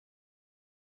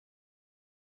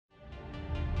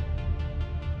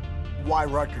why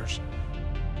Rutgers?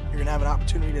 You're going to have an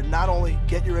opportunity to not only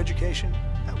get your education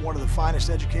at one of the finest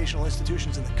educational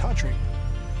institutions in the country,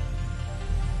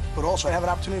 but also have an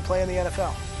opportunity to play in the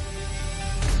NFL.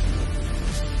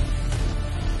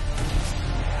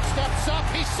 Steps up,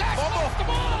 he sacks off the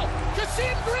ball.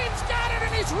 Kasim Green's got it,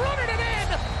 and he's running it in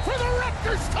for the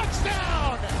Rutgers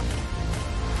touchdown.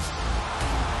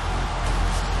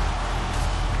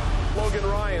 Logan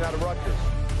Ryan out of Rutgers.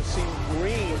 Kasim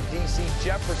Green, DC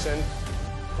Jefferson.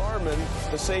 Carmen,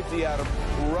 the safety out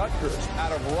of Rutgers.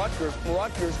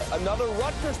 Rutgers, another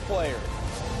Rutgers player.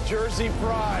 Jersey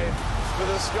pride for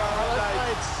the Scarlet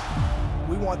Knights.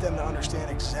 We want them to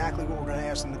understand exactly what we're going to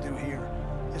ask them to do here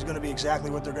is going to be exactly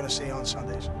what they're going to see on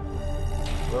Sundays.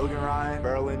 Logan Ryan,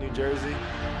 Berlin, New Jersey.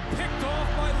 Picked off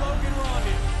by Logan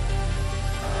Ryan.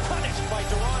 Punished by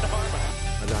Deron Harmon.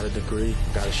 I got a degree,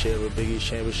 got to share with Big East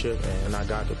Championship, and I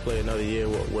got to play another year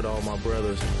with all my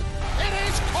brothers. It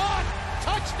is caught!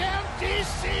 Touchdown,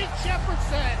 DC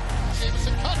Jefferson!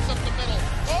 Jameson cuts up the middle.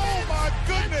 Oh my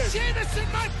goodness! And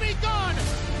Jameson might be gone!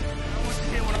 I want you to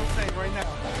hear what I'm saying right now.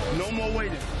 No more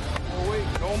waiting.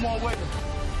 No more waiting.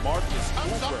 Marcus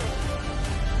Comes up.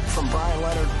 From Brian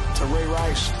Leonard to Ray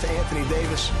Rice to Anthony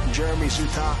Davis, Jeremy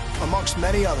Zuta, amongst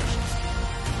many others,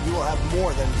 you will have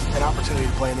more than an opportunity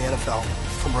to play in the NFL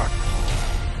from Rutgers.